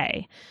any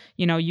way.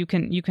 You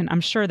can,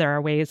 I'm sure there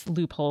are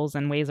loopholes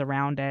and ways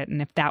around it.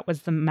 And if that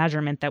was the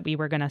measurement that we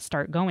were going to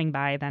start going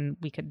by, then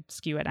we could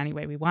skew it any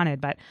way we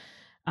wanted. But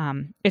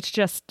it's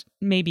just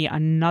maybe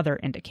another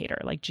indicator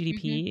like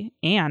GDP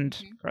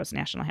and gross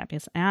national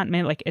happiness. And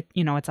maybe like it,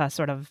 it's a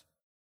sort of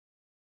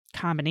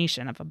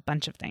combination of a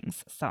bunch of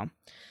things. So,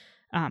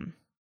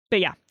 but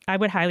yeah, I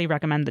would highly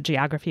recommend The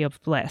Geography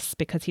of Bliss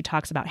because he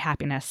talks about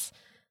happiness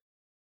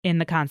in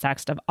the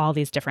context of all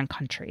these different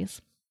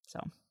countries. So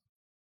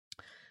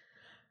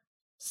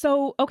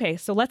okay,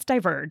 so let's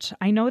diverge.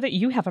 I know that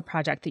you have a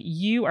project that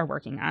you are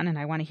working on, and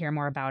I want to hear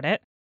more about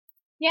it.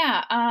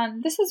 Yeah,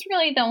 this is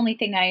really the only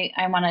thing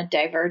I want to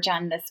diverge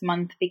on this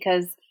month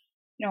because,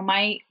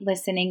 my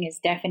listening is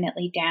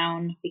definitely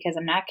down because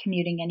I'm not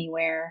commuting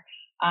anywhere.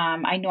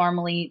 I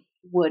normally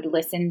would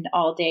listen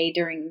all day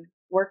during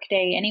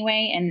workday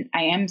anyway, and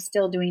I am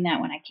still doing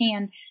that when I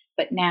can.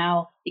 But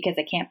now, because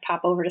I can't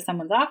pop over to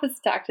someone's office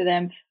to talk to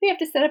them, we have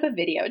to set up a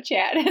video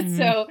chat. Mhm.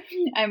 So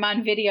I'm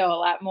on video a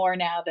lot more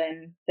now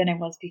than I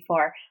was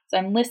before. So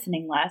I'm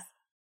listening less.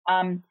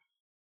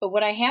 But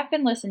what I have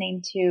been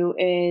listening to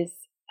is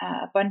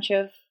a bunch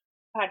of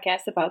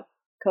podcasts about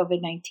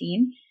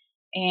COVID-19.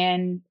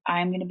 And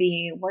I'm going to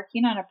be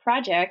working on a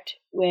project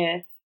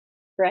with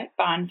Brett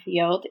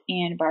Bonfield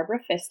and Barbara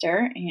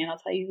Pfister, and I'll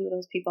tell you who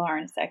those people are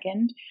in a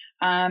second.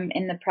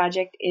 And the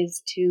project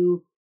is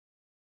to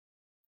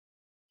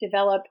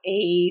develop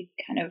a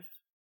kind of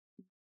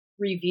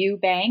review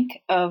bank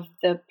of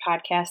the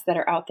podcasts that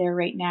are out there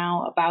right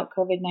now about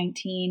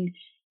COVID-19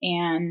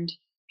 and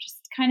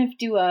just kind of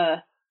do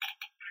a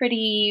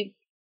pretty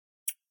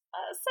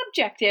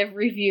subjective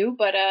review,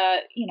 but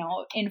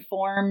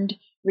informed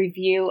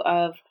review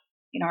of,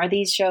 are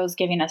these shows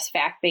giving us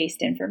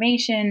fact-based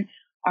information?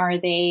 Are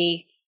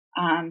they,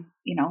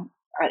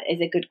 is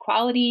it good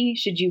quality?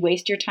 Should you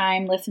waste your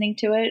time listening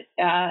to it?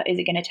 Is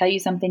it going to tell you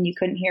something you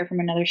couldn't hear from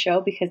another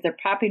show because they're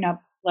popping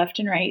up left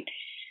and right?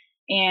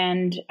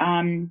 And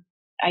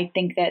I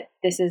think that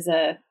this is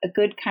a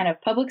good kind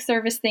of public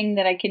service thing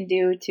that I can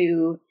do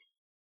to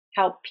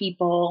help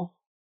people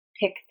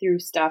pick through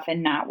stuff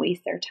and not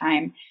waste their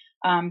time.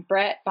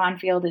 Brett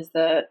Bonfield is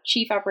the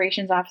Chief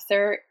Operations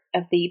Officer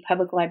of the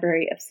Public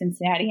Library of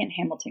Cincinnati and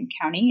Hamilton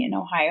County in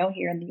Ohio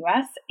here in the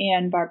U.S.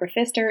 And Barbara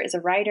Pfister is a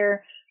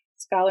writer,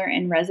 scholar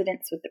in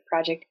residence with the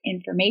Project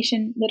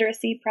Information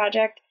Literacy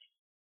Project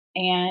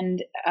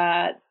and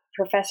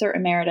Professor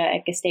Emerita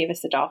at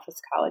Gustavus Adolphus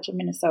College in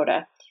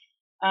Minnesota.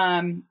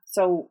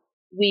 So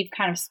we've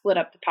kind of split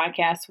up the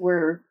podcast.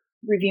 We're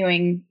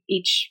reviewing,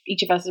 each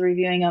of us is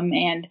reviewing them,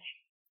 and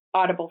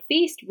Audible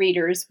Feast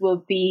readers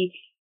will be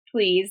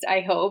pleased,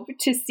 I hope,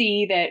 to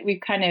see that we've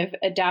kind of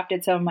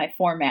adopted some of my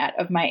format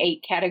of my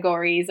 8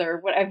 categories or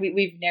whatever.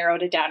 We've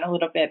narrowed it down a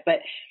little bit, but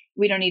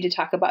we don't need to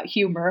talk about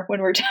humor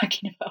when we're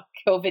talking about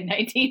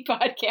COVID-19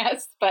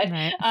 podcasts. But,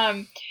 Right.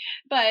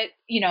 But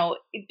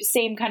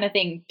same kind of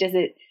thing. Does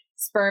it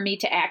spur me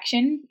to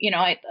action?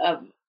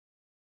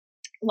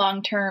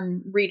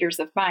 Long-term readers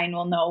of mine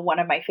will know one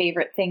of my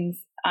favorite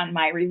things on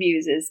my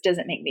reviews is, does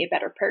it make me a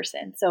better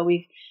person? So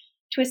we've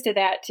twisted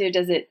that to,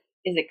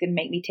 is it going to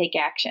make me take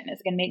action?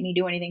 Is it going to make me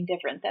do anything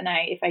different than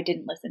if I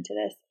didn't listen to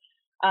this?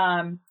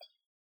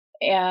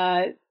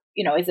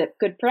 Is it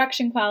good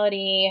production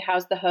quality?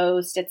 How's the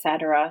host,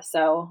 etc.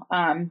 So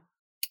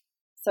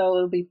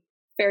it'll be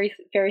very,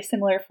 very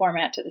similar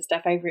format to the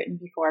stuff I've written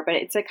before, but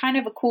it's a kind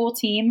of a cool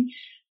team,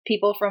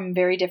 people from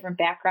very different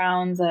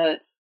backgrounds, a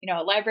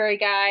library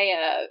guy,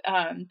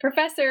 a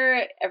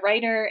professor, a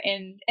writer,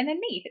 and then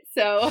me.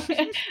 So,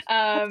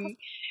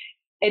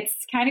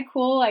 it's kind of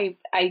cool. I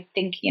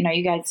think,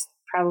 you guys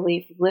probably,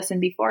 if you've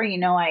listened before,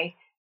 I've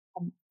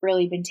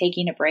really been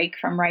taking a break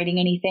from writing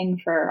anything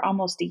for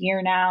almost a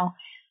year now.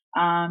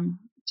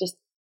 Just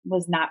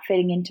was not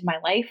fitting into my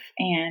life.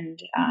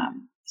 And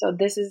so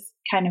this is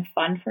kind of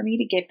fun for me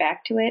to get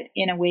back to it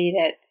in a way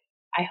that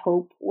I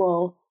hope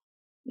will,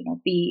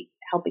 be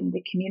helping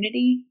the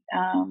community.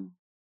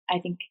 I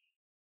think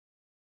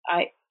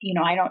I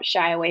don't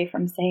shy away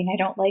from saying I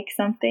don't like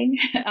something,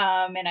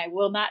 and I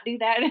will not do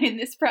that in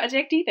this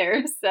project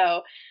either.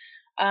 So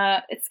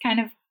it's kind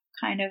of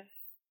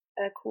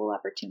a cool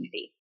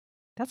opportunity.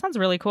 That sounds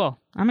really cool.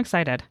 I'm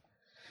excited.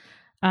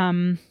 What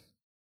are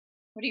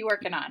you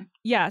working on?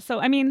 Yeah. So,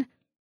 I mean,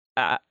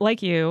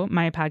 like you,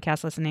 my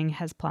podcast listening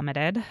has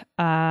plummeted.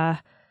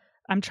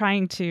 I'm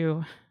trying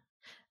to,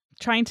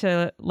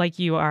 like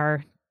you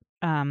are,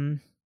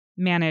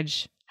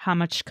 manage how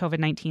much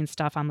COVID-19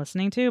 stuff I'm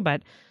listening to,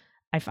 but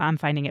I'm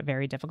finding it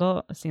very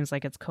difficult. It seems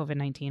like it's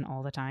COVID-19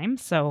 all the time.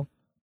 So,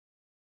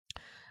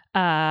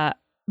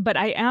 but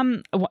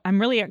I'm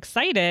really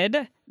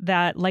excited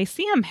that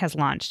Lyceum has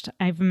launched.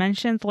 I've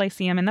mentioned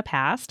Lyceum in the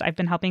past. I've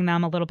been helping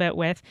them a little bit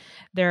with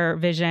their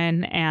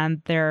vision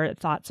and their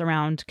thoughts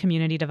around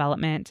community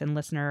development and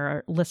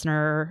listener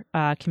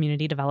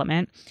community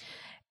development.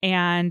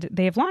 And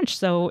they've launched.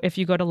 So if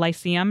you go to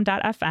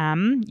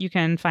lyceum.fm, you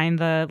can find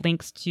the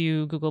links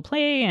to Google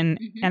Play and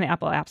the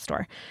Apple App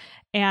Store.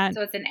 And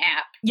so it's an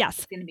app. Yes,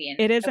 it's going to be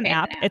it is an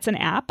app. It's an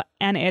app,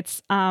 and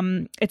it's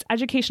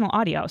educational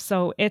audio.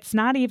 So it's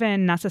not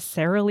even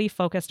necessarily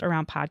focused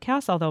around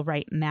podcasts, although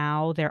right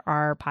now there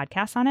are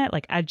podcasts on it,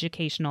 like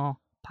educational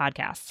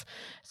podcasts.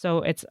 So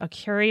it's a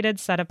curated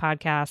set of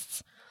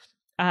podcasts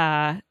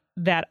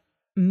that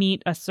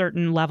meet a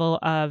certain level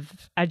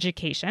of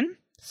education,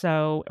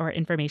 or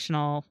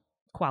informational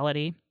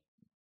quality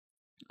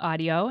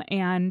audio.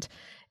 And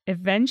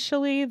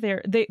eventually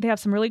they have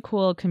some really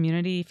cool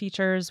community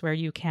features where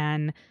you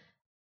can,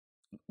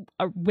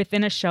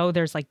 within a show,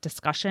 there's like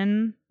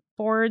discussion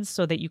boards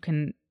so that you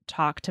can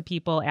talk to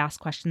people, ask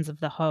questions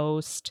of the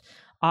host,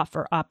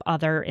 offer up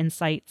other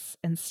insights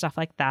and stuff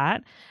like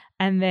that.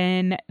 And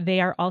then they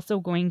are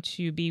also going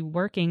to be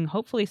working,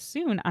 hopefully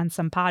soon, on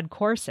some pod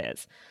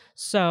courses.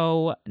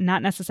 So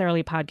not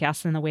necessarily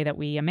podcasts in the way that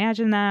we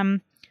imagine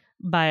them,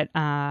 but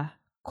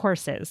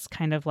courses,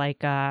 kind of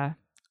like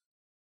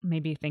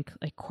maybe think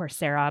like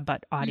Coursera,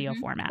 but audio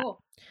format,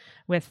 cool,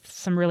 with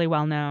some really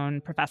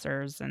well-known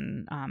professors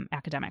and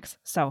academics.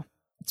 So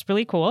it's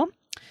really cool.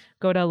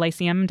 Go to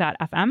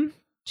lyceum.fm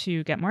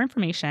to get more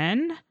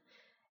information.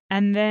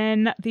 And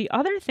then the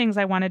other things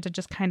I wanted to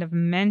just kind of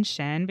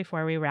mention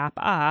before we wrap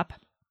up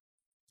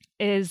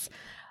is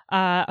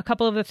a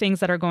couple of the things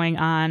that are going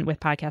on with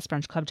Podcast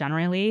Brunch Club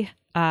generally.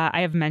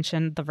 I have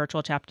mentioned the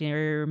virtual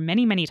chapter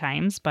many, many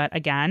times, but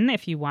again,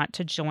 if you want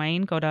to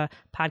join, go to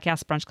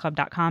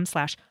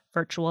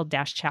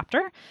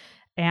podcastbrunchclub.com/virtual-chapter,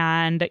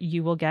 and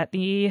you will get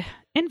the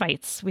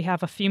invites. We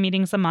have a few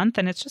meetings a month,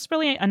 and it's just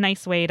really a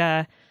nice way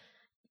to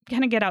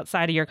kind of get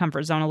outside of your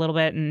comfort zone a little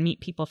bit and meet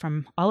people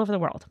from all over the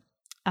world.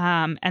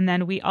 And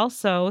then we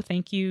also,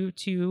 thank you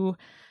to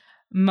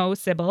Mo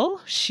Sybil.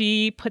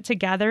 She put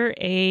together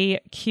a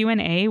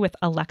Q&A with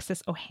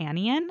Alexis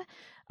Ohanian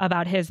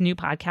about his new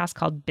podcast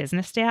called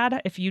Business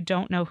Dad. If you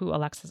don't know who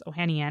Alexis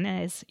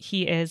Ohanian is,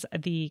 he is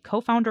the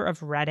co-founder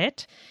of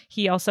Reddit.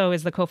 He also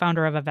is the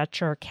co-founder of a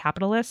venture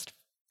capitalist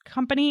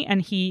company,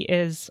 and he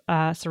is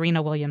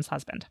Serena Williams'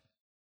 husband.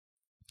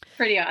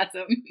 Pretty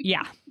awesome.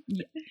 Yeah.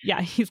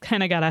 He's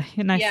kind of got a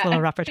nice little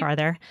repertoire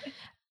there.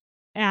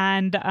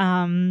 And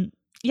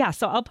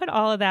so I'll put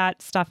all of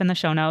that stuff in the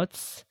show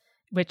notes,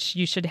 which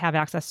you should have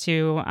access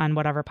to on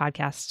whatever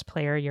podcast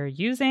player you're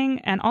using.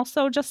 And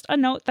also just a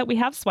note that we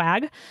have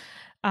swag.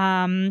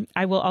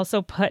 I will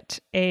also put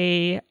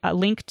a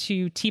link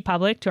to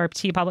TeePublic, to our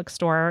TeePublic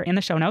store, in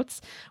the show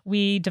notes.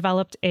 We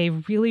developed a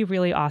really,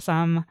 really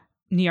awesome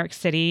New York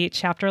City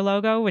chapter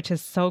logo, which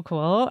is so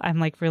cool. I'm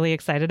like really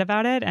excited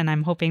about it. And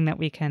I'm hoping that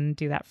we can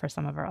do that for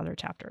some of our other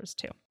chapters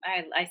too.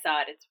 I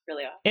saw it. It's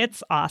really awesome.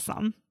 It's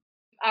awesome.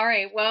 All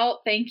right.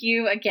 Well, thank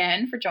you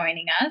again for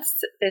joining us.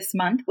 This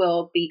month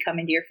we'll be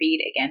coming to your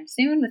feed again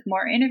soon with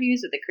more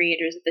interviews with the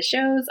creators of the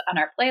shows on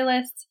our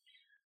playlists.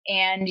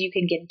 And you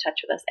can get in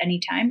touch with us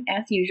anytime,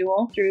 as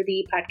usual, through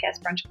the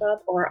Podcast Brunch Club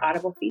or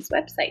Audible Feast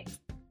websites.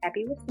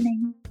 Happy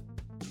listening.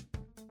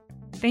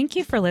 Thank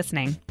you for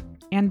listening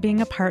and being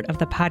a part of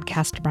the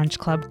Podcast Brunch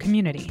Club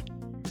community.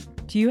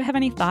 Do you have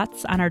any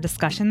thoughts on our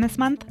discussion this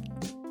month?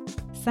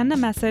 Send a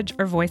message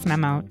or voice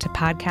memo to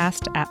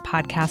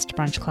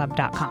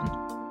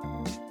podcast@podcastbrunchclub.com.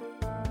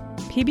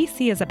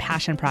 PBC is a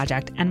passion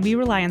project, and we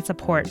rely on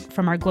support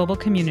from our global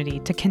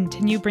community to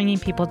continue bringing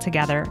people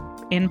together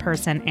in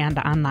person and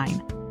online.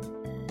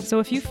 So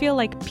if you feel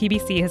like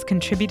PBC has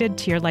contributed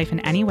to your life in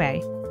any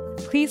way,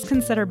 please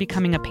consider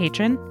becoming a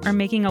patron or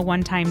making a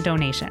one-time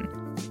donation.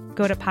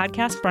 Go to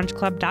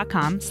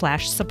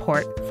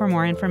podcastbrunchclub.com/support for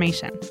more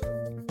information.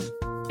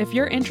 If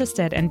you're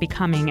interested in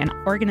becoming an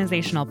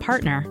organizational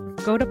partner,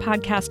 go to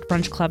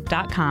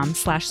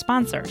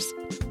podcastbrunchclub.com/sponsors.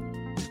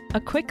 A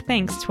quick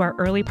thanks to our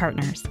early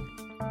partners,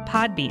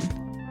 Podbean.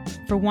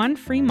 For 1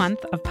 free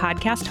month of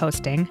podcast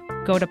hosting,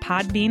 go to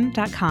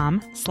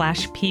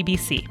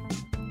podbean.com/PBC.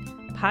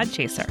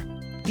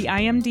 Podchaser, the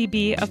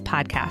IMDb of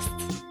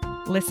podcasts.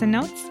 Listen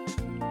Notes,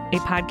 a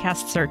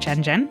podcast search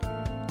engine.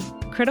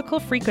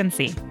 Critical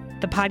Frequency,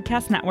 the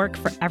podcast network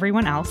for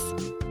everyone else.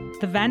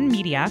 The Venn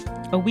Media,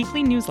 a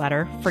weekly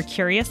newsletter for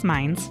curious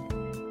minds.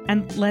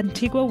 And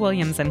Lantigua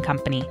Williams and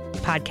Company,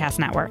 podcast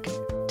network,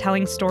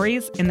 telling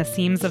stories in the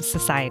seams of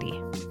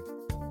society.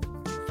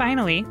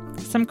 Finally,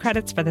 some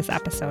credits for this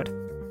episode.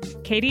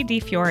 Katie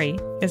DiFiore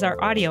is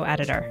our audio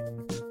editor.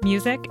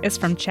 Music is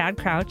from Chad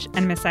Crouch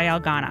and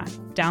Misael Ghana,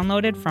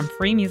 downloaded from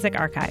Free Music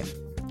Archive.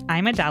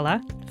 I'm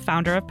Adela,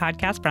 founder of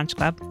Podcast Brunch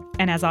Club,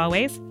 and as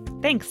always,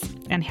 thanks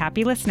and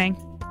happy listening.